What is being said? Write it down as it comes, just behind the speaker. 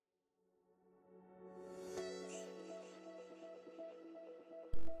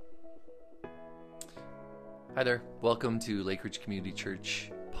Hi there. Welcome to Lake Ridge Community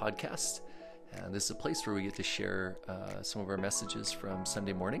Church podcast. And this is a place where we get to share some of our messages from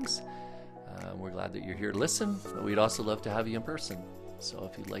Sunday mornings. We're glad that you're here to listen, but we'd also love to have you in person. So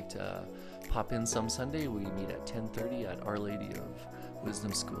if you'd like to pop in some Sunday, we meet at 10:30 at Our Lady of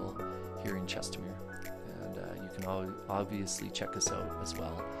Wisdom School here in Chestermere. And you can obviously check us out as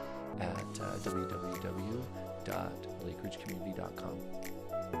well at www.lakeridgecommunity.com.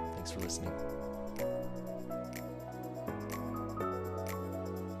 Thanks for listening.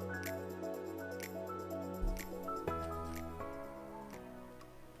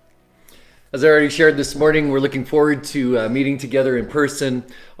 As I already shared this morning, we're looking forward to meeting together in person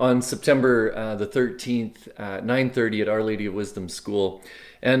on September the 13th at 9:30 at Our Lady of Wisdom School.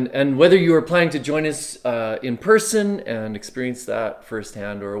 And whether you are planning to join us in person and experience that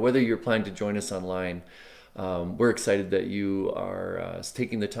firsthand, or whether you're planning to join us online, we're excited that you are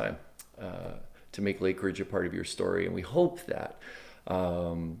taking the time to make Lake Ridge a part of your story. And we hope that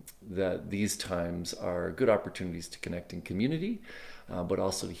that these times are good opportunities to connect in community, but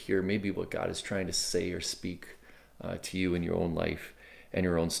also to hear maybe what God is trying to say or speak to you in your own life and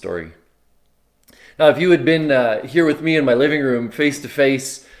your own story. Now, if you had been here with me in my living room, face to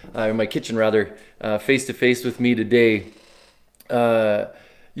face, in my kitchen rather, face to face with me today,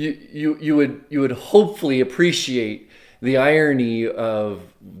 you would hopefully appreciate the irony of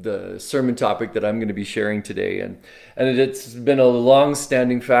the sermon topic that I'm going to be sharing today. And it's been a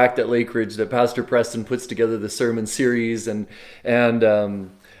long-standing fact at Lake Ridge that Pastor Preston puts together the sermon series, and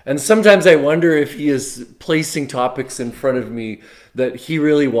sometimes I wonder if he is placing topics in front of me that he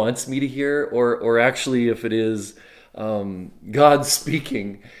really wants me to hear, or actually if it is God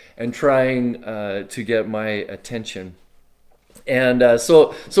speaking and trying to get my attention. And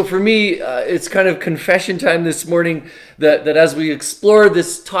so for me, it's kind of confession time this morning that as we explore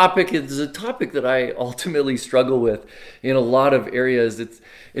this topic, it's a topic that I ultimately struggle with in a lot of areas.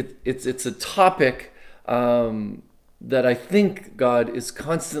 It's a topic that I think God is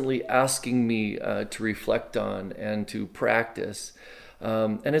constantly asking me to reflect on and to practice.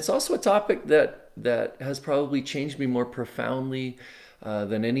 And it's also a topic that has probably changed me more profoundly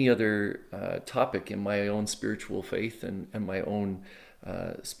than any other topic in my own spiritual faith and my own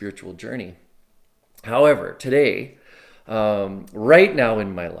spiritual journey. However, today, right now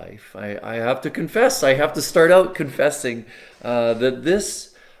in my life, I have to confess, I have to start out confessing that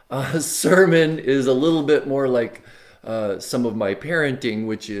this sermon is a little bit more like some of my parenting,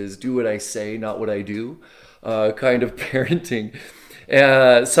 which is do what I say, not what I do, kind of parenting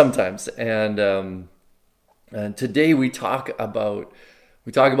sometimes. And today we talk about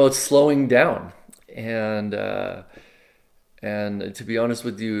slowing down, and to be honest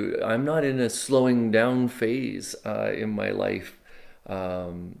with you, I'm not in a slowing down phase in my life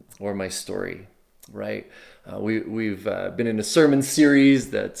or my story. Right? We've been in a sermon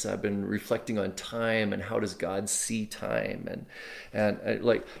series that's been reflecting on time and how does God see time, and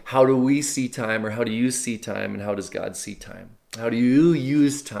like how do we see time, or how do you see time, and how does God see time? How do you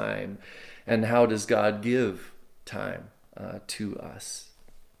use time, and how does God give time to us?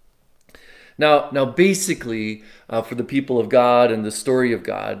 Now, basically, for the people of God and the story of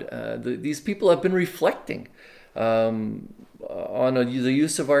God, these people have been reflecting on the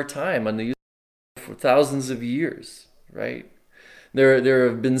use of our time, on the use for thousands of years, right? There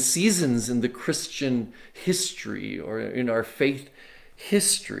have been seasons in the Christian history or in our faith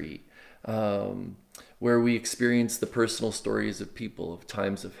history where we experience the personal stories of people, of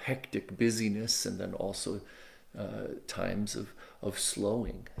times of hectic busyness, and then also times of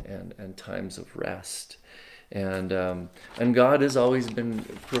slowing and times of rest. And God has always been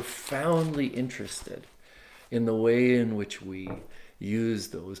profoundly interested in the way in which we use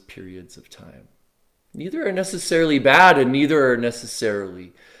those periods of time. Neither are necessarily bad, and neither are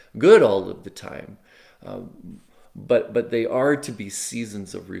necessarily good all of the time. But they are to be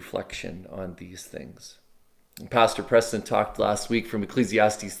seasons of reflection on these things. Pastor Preston talked last week from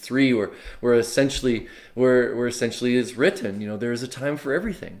Ecclesiastes 3, where essentially is written, there is a time for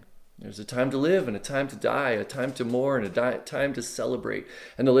everything. There's a time to live and a time to die, a time to mourn, a time to celebrate.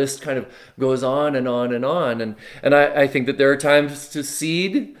 And the list kind of goes on and on and on. And I think that there are times to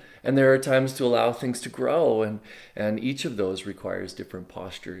seed, and there are times to allow things to grow. And each of those requires different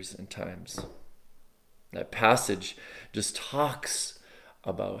postures and times. That passage just talks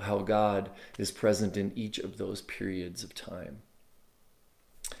about how God is present in each of those periods of time.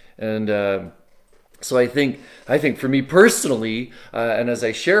 And so I think for me personally, and as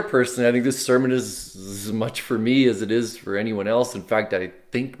I share personally, I think this sermon is as much for me as it is for anyone else. In fact, I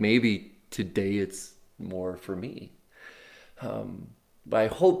think maybe today it's more for me. But I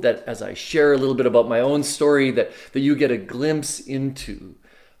hope that as I share a little bit about my own story, that you get a glimpse into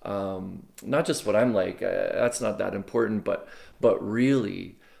not just what I'm like, that's not that important, but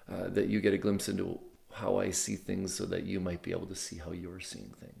really that you get a glimpse into how I see things so that you might be able to see how you're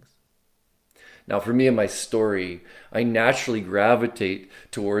seeing things. Now, for me and my story, I naturally gravitate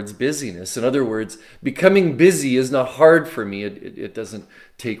towards busyness. In other words, becoming busy is not hard for me. It doesn't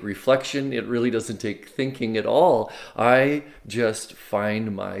take reflection. It really doesn't take thinking at all. I just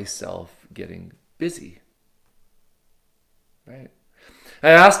find myself getting busy. Right? I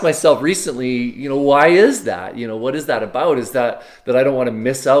asked myself recently, why is that? What is that about? Is that I don't want to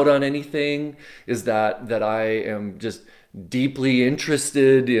miss out on anything? Is that I am just deeply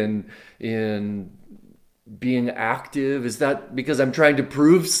interested in being active? Is that because I'm trying to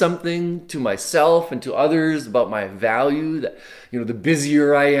prove something to myself and to others about my value? That the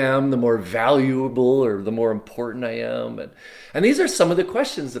busier I am, the more valuable or the more important I am. And these are some of the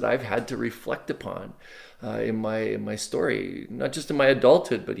questions that I've had to reflect upon in my story, not just in my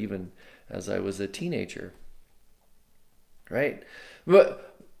adulthood, but even as I was a teenager. Right?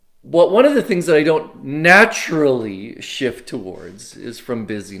 But one of the things that I don't naturally shift towards is from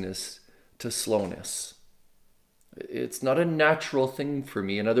busyness to slowness. It's not a natural thing for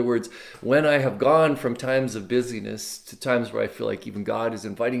me. In other words, when I have gone from times of busyness to times where I feel like even God is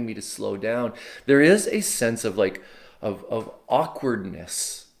inviting me to slow down, there is a sense of of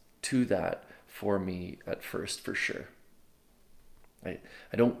awkwardness to that for me at first, for sure. I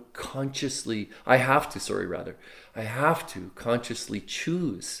don't consciously, I have to consciously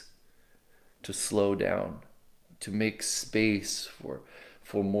choose to slow down, to make space for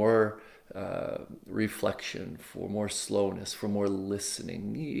more reflection, for more slowness, for more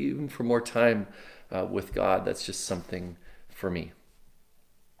listening, even for more time with God. That's just something for me,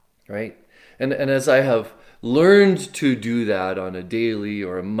 right? And as I have learned to do that on a daily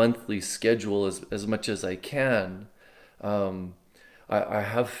or a monthly schedule as much as I can, I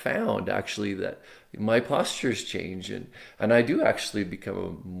have found actually that my postures change and I do actually become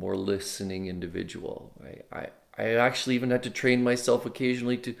a more listening individual. I actually even had to train myself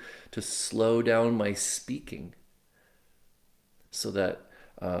occasionally to slow down my speaking so that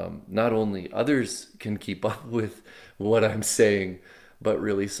not only others can keep up with what I'm saying, but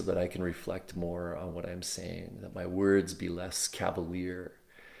really so that I can reflect more on what I'm saying, that my words be less cavalier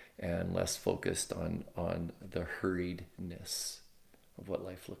and less focused on the hurriedness of what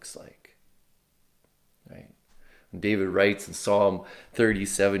life looks like, right? And David writes in Psalm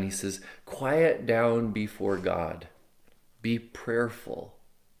 37, he says, "Quiet down before God, be prayerful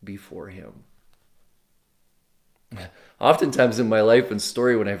before him." Oftentimes in my life and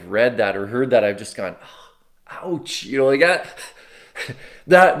story, when I've read that or heard that, I've just gone, oh, ouch, like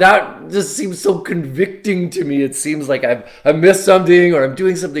that just seems so convicting to me. It seems like I've missed something, or I'm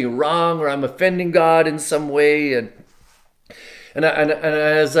doing something wrong, or I'm offending God in some way. And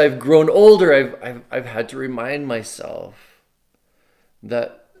as I've grown older, I've had to remind myself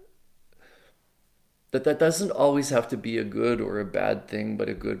that doesn't always have to be a good or a bad thing, but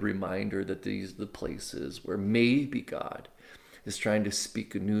a good reminder that these are the places where maybe God is trying to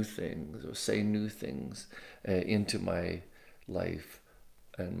speak new things or say new things into my life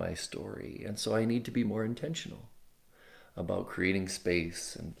and my story. And so I need to be more intentional about creating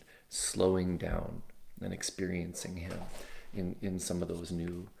space and slowing down and experiencing him in some of those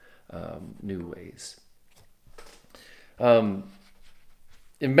new ways.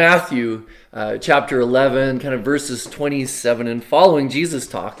 In Matthew chapter 11, kind of verses 27 and following, Jesus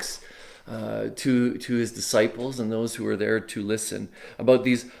talks to his disciples and those who are there to listen about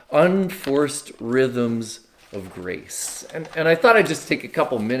these unforced rhythms of grace. And I thought I'd just take a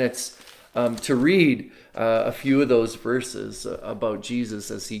couple minutes to read a few of those verses about Jesus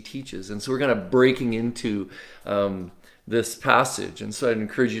as he teaches. And so we're kind of breaking into this passage. And so I'd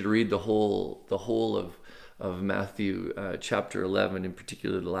encourage you to read the whole of Matthew chapter 11, in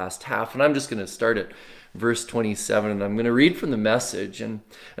particular the last half. And I'm just going to start at verse 27, and I'm going to read from the Message. And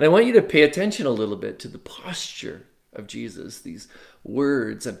I want you to pay attention a little bit to the posture of Jesus, these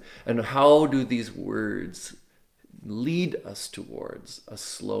words, and how do these words lead us towards a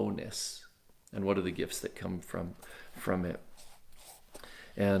slowness, and what are the gifts that come from it.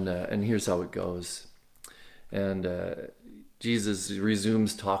 And here's how it goes. And Jesus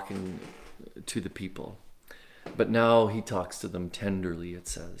resumes talking to the people. But now he talks to them tenderly, it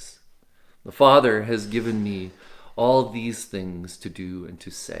says. "The Father has given me all these things to do and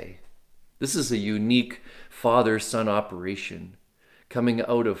to say." This is a unique father-son operation, coming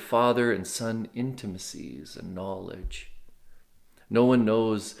out of father and son intimacies and knowledge. No one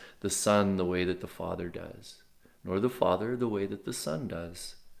knows the Son the way that the Father does, nor the Father the way that the Son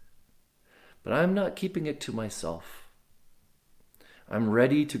does. But I'm not keeping it to myself. I'm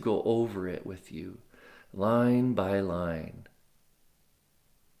ready to go over it with you, line by line,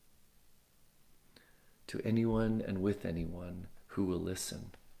 to anyone and with anyone who will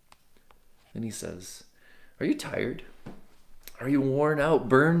listen. Then he says, are you tired? Are you worn out,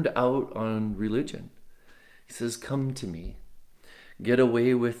 burned out on religion? He says, come to me. Get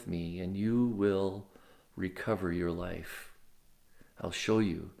away with me, and you will recover your life. I'll show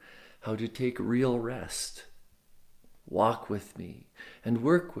you how to take real rest. Walk with me and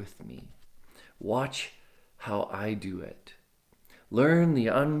work with me. Watch how I do it. Learn the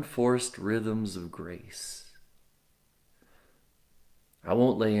unforced rhythms of grace. I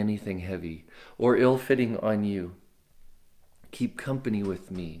won't lay anything heavy or ill-fitting on you. Keep company with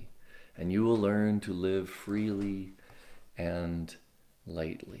me, and you will learn to live freely and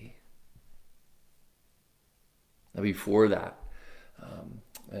lightly. Now before that,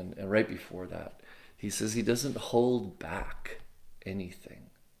 and right before that, he says he doesn't hold back anything.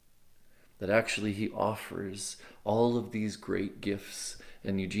 That actually he offers all of these great gifts.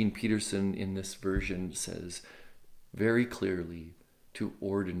 And Eugene Peterson in this version says very clearly, to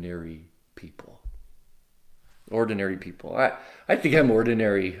ordinary people. Ordinary people. I think I'm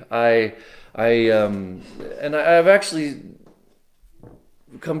ordinary. And I've actually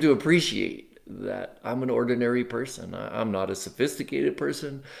come to appreciate that I'm an ordinary person. I'm not a sophisticated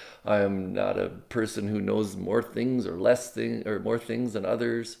person. I'm not a person who knows more things or less things or more things than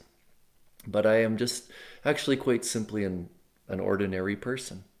others. But I am just actually quite simply an ordinary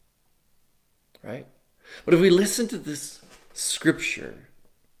person. Right? But if we listen to this scripture,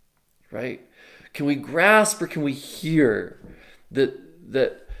 right, can we grasp or can we hear that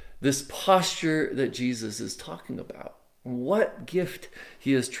this posture that Jesus is talking about? What gift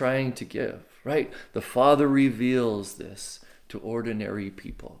he is trying to give, right? The Father reveals this to ordinary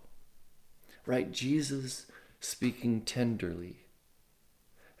people, right? Jesus speaking tenderly,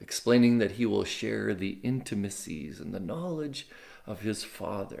 explaining that he will share the intimacies and the knowledge of his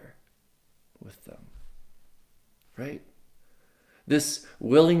Father with them, right? This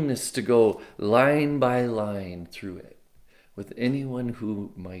willingness to go line by line through it with anyone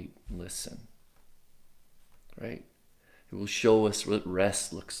who might listen, right? It will show us what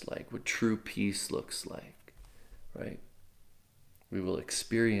rest looks like, what true peace looks like, right? We will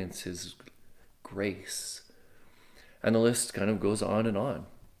experience his grace. And the list kind of goes on and on.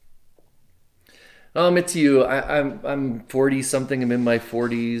 I'll admit to you, I'm 40 something. I'm in my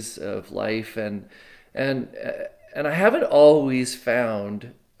 40s of life, and I haven't always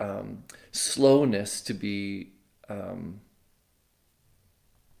found slowness to be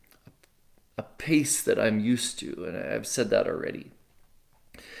a pace that I'm used to, and I've said that already.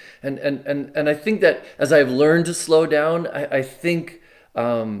 And I think that as I've learned to slow down, I think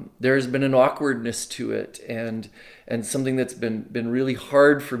there's been an awkwardness to it, and something that's been really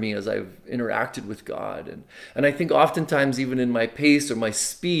hard for me as I've interacted with God. And I think oftentimes even in my pace or my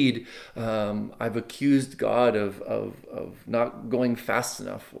speed, I've accused God of not going fast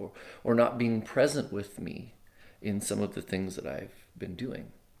enough or not being present with me in some of the things that I've been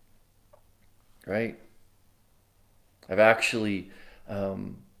doing. Right? I've actually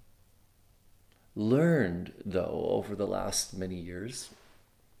learned, though, over the last many years,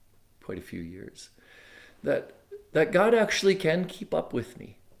 quite a few years, that God actually can keep up with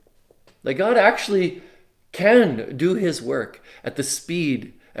me. That God actually can do his work at the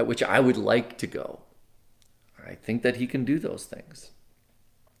speed at which I would like to go. I think that he can do those things.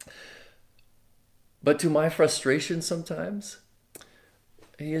 But to my frustration sometimes,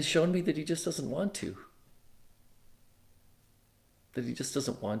 he has shown me that he just doesn't want to. That he just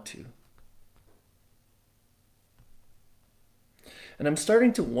doesn't want to. And I'm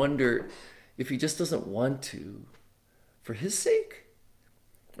starting to wonder if he just doesn't want to for his sake,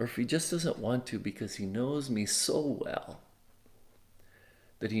 or if he just doesn't want to because he knows me so well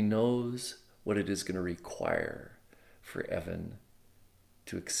that he knows what it is going to require for Evan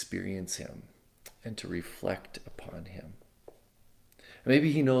to experience him and to reflect upon him.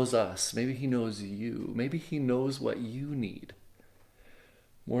 Maybe he knows us. Maybe he knows you. Maybe he knows what you need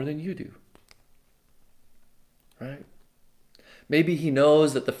more than you do. Right? Maybe he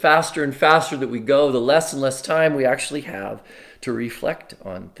knows that the faster and faster that we go, the less and less time we actually have to reflect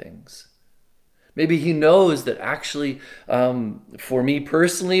on things. Maybe he knows that actually, for me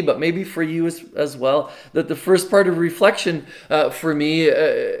personally, but maybe for you as well, that the first part of reflection for me,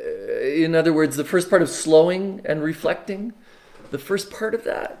 in other words, the first part of slowing and reflecting, the first part of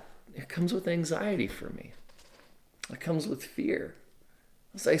that, it comes with anxiety for me. It comes with fear.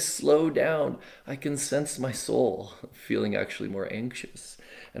 As I slow down, I can sense my soul feeling actually more anxious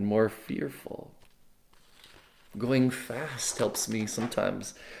and more fearful. Going fast helps me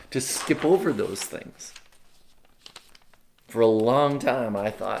sometimes to skip over those things. For a long time,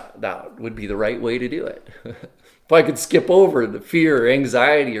 I thought that would be the right way to do it. If I could skip over the fear or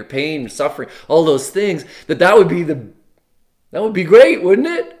anxiety or pain or suffering, all those things, that would be great, wouldn't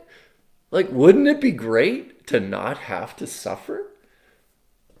it? Like, wouldn't it be great to not have to suffer?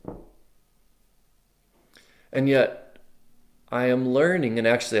 And yet, I am learning, and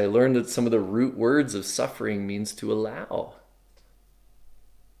actually I learned that some of the root words of suffering means to allow.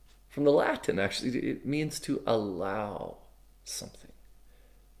 From the Latin, actually, it means to allow something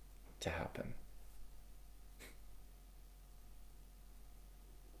to happen.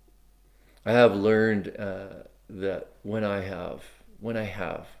 I have learned that when I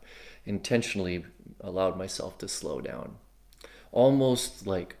have intentionally allowed myself to slow down, almost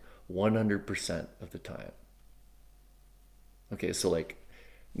like 100% of the time. Okay, so like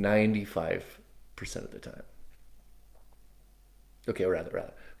 95% of the time. Okay,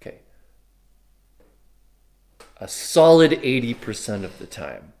 rather. Okay. A solid 80% of the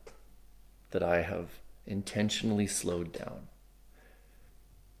time that I have intentionally slowed down,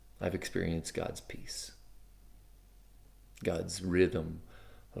 I've experienced God's peace, God's rhythm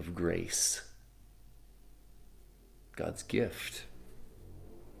of grace, God's gift.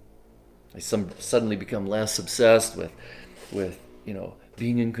 I suddenly become less obsessed with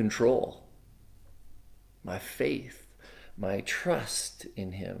being in control. My faith, my trust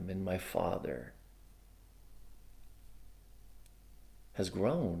in Him, in my Father, has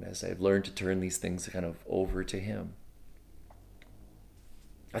grown as I've learned to turn these things kind of over to Him.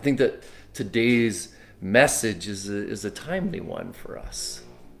 I think that today's message is a timely one for us.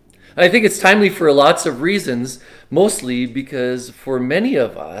 I think it's timely for lots of reasons, mostly because for many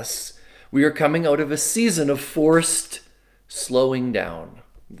of us, we are coming out of a season of forced slowing down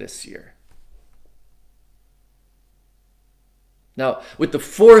this year. Now, with the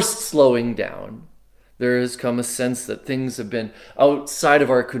forced slowing down, there has come a sense that things have been outside of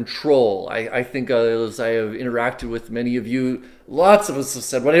our control. I think as I have interacted with many of you, lots of us have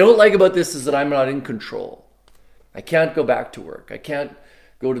said, what I don't like about this is that I'm not in control. I can't go back to work. I can't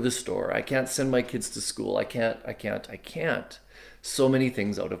go to the store. I can't send my kids to school. I can't. So many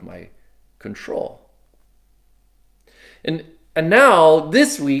things out of my control. And now,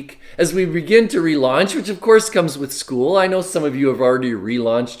 this week, as we begin to relaunch, which of course comes with school, I know some of you have already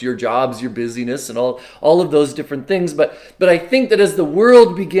relaunched your jobs, your busyness, and all of those different things, but I think that as the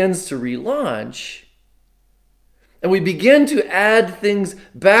world begins to relaunch, and we begin to add things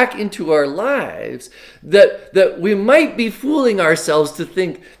back into our lives, that we might be fooling ourselves to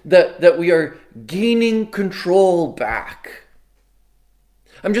think that we are gaining control back.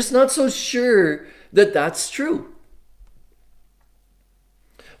 I'm just not so sure that that's true.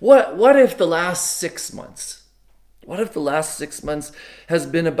 What if the last 6 months, has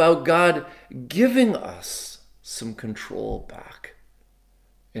been about God giving us some control back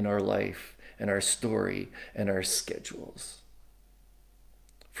in our life and our story and our schedules?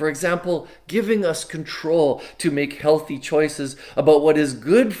 For example, giving us control to make healthy choices about what is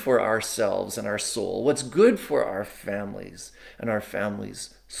good for ourselves and our soul, what's good for our families and our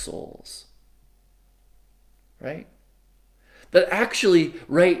families' souls. Right? That actually,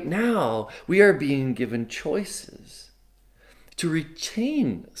 right now, we are being given choices to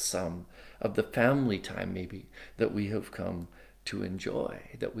retain some of the family time, maybe, that we have come to enjoy,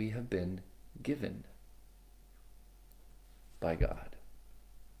 that we have been given by God.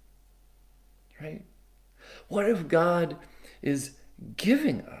 Right? What if God is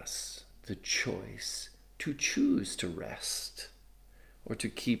giving us the choice to choose to rest or to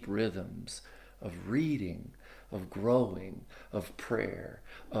keep rhythms of reading, of growing, of prayer,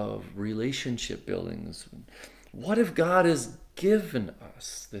 of relationship buildings? What if God has given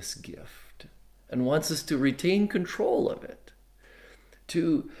us this gift and wants us to retain control of it,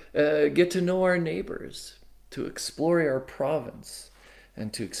 to get to know our neighbors, to explore our province,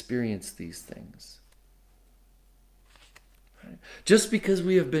 and to experience these things? Right? Just because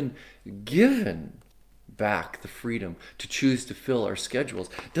we have been given back the freedom to choose to fill our schedules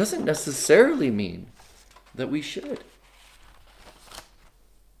doesn't necessarily mean that we should.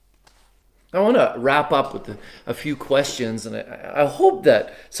 I want to wrap up with a few questions, and I hope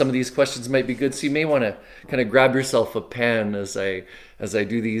that some of these questions might be good. So you may want to kind of grab yourself a pen as I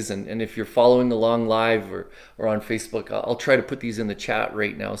do these, and if you're following along live or on Facebook, I'll try to put these in the chat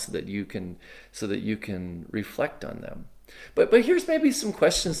right now so that you can reflect on them. But here's maybe some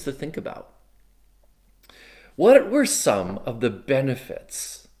questions to think about. What were some of the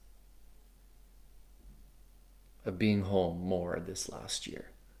benefits of being home more this last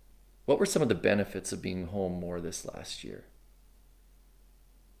year? What were some of the benefits of being home more this last year?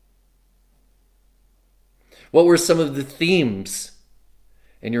 What were some of the themes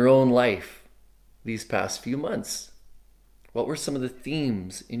in your own life these past few months? What were some of the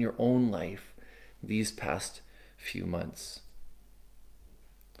themes in your own life these past few months?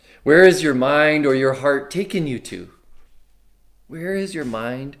 Where has your mind or your heart taken you to? Where has your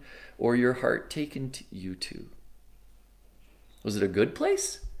mind or your heart taken you to? Was it a good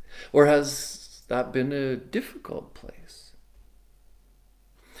place? Or has that been a difficult place?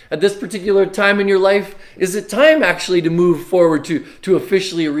 At this particular time in your life, is it time actually to move forward, to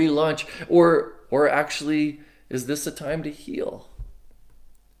officially relaunch? Or actually, is this a time to heal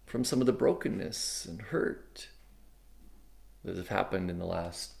from some of the brokenness and hurt that have happened in the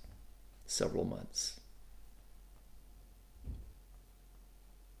last several months?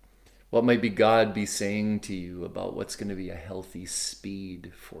 What might be God be saying to you about what's going to be a healthy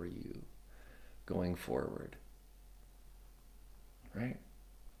speed for you going forward? Right?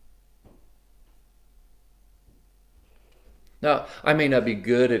 Now, I may not be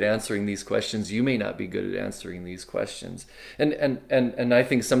good at answering these questions. You may not be good at answering these questions. And I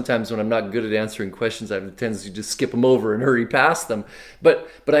think sometimes when I'm not good at answering questions, I have a tendency to just skip them over and hurry past them. But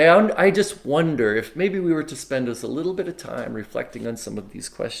I just wonder if maybe we were to spend us a little bit of time reflecting on some of these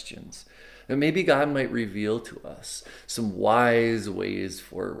questions. And maybe God might reveal to us some wise ways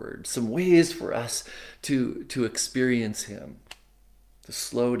forward, some ways for us to experience Him, to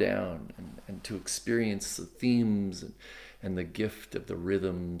slow down and to experience the themes and the gift of the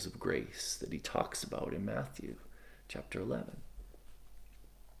rhythms of grace that He talks about in Matthew chapter 11.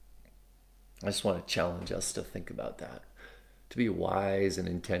 I just want to challenge us to think about that, to be wise and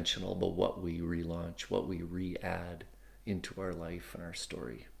intentional about what we relaunch, what we re-add into our life and our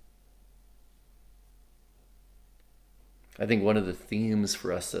story. I think one of the themes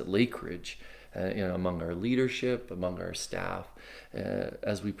for us at Lakeridge, among our leadership, among our staff,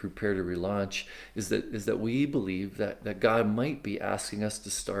 as we prepare to relaunch, is that we believe that God might be asking us to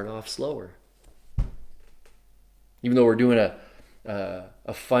start off slower. Even though we're doing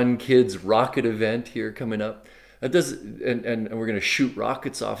a fun kids rocket event here coming up, that doesn't, and we're going to shoot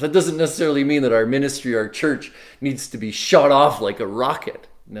rockets off. That doesn't necessarily mean that our ministry, our church, needs to be shot off like a rocket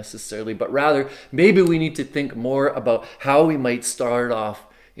necessarily, but rather maybe we need to think more about how we might start off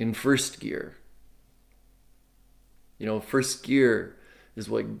in first gear. First gear is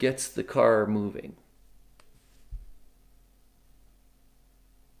what gets the car moving.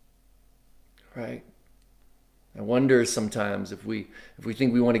 Right? I wonder sometimes if we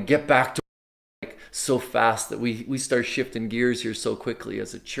think we want to get back to so fast that we start shifting gears here so quickly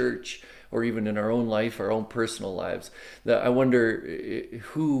as a church, or even in our own life, our own personal lives, that I wonder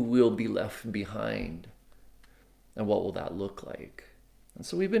who will be left behind and what will that look like. And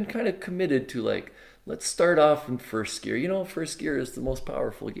so we've been kind of committed to let's start off in first gear. First gear is the most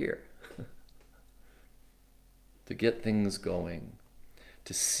powerful gear to get things going,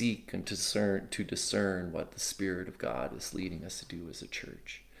 to seek and to discern what the Spirit of God is leading us to do as a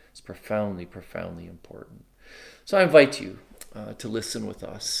church. It's profoundly, profoundly important. So I invite you to listen with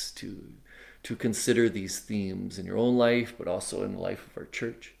us, to consider these themes in your own life, but also in the life of our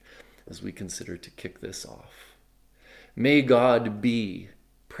church as we consider to kick this off. May God be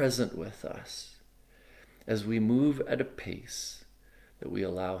present with us as we move at a pace that we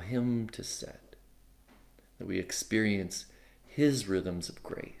allow Him to set, that we experience His rhythms of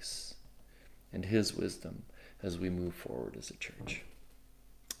grace and His wisdom as we move forward as a church.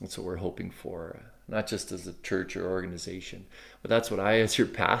 That's what we're hoping for, not just as a church or organization, but that's what I, as your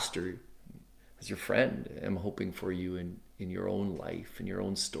pastor, as your friend, am hoping for you in your own life, in your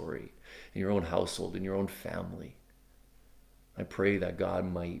own story, in your own household, in your own family. I pray that God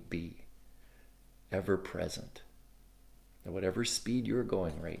might be ever present at whatever speed you're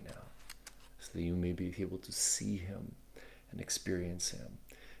going right now, so that you may be able to see Him and experience Him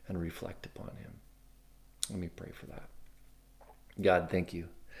and reflect upon Him. Let me pray for that. God, thank you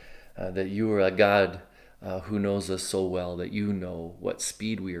that you are a God who knows us so well, that you know what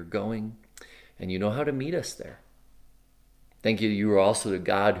speed we are going and you know how to meet us there. Thank you that you are also the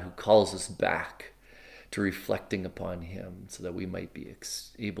God who calls us back to reflecting upon Him, so that we might be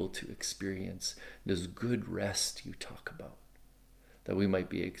able to experience this good rest you talk about, that we might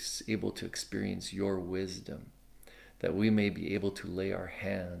be able to experience your wisdom, that we may be able to lay our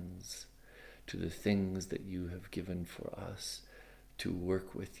hands to the things that you have given for us to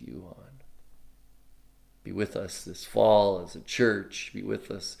work with you on. Be with us this fall as a church. Be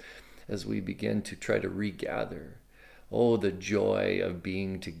with us as we begin to try to regather. Oh, the joy of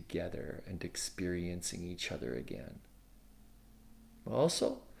being together and experiencing each other again.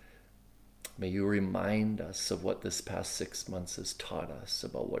 Also, may you remind us of what this past 6 months has taught us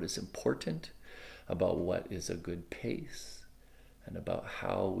about what is important, about what is a good pace, and about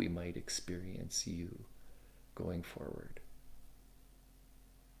how we might experience you going forward.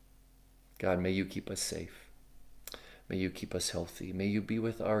 God, may you keep us safe. May you keep us healthy. May you be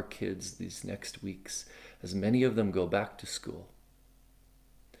with our kids these next weeks as many of them go back to school.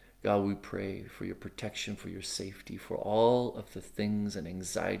 God, we pray for your protection, for your safety, for all of the things and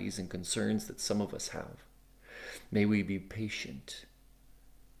anxieties and concerns that some of us have. May we be patient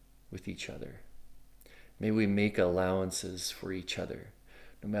with each other. May we make allowances for each other,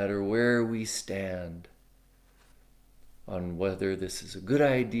 no matter where we stand on whether this is a good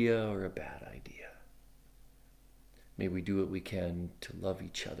idea or a bad idea. May we do what we can to love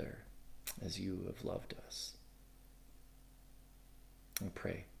each other as you have loved us. I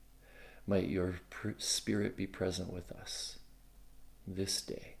pray, might your Spirit be present with us this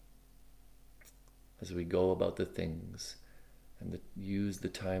day as we go about the things and use the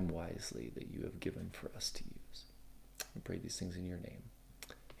time wisely that you have given for us to use. I pray these things in your name.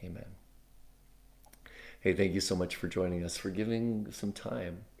 Amen. Hey, thank you so much for joining us, for giving some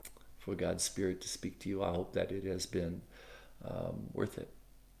time for God's Spirit to speak to you. I hope that it has been worth it.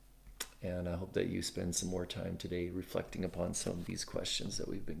 And I hope that you spend some more time today reflecting upon some of these questions that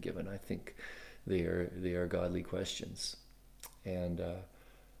we've been given. I think they are godly questions. And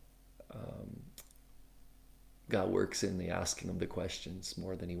God works in the asking of the questions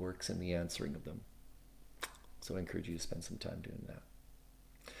more than he works in the answering of them. So I encourage you to spend some time doing that.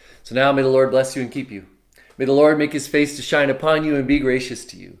 So now may the Lord bless you and keep you. May the Lord make his face to shine upon you and be gracious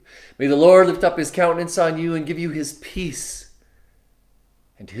to you. May the Lord lift up his countenance on you and give you his peace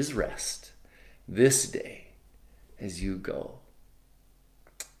and his rest this day as you go.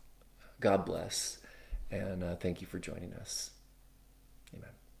 God bless, and thank you for joining us.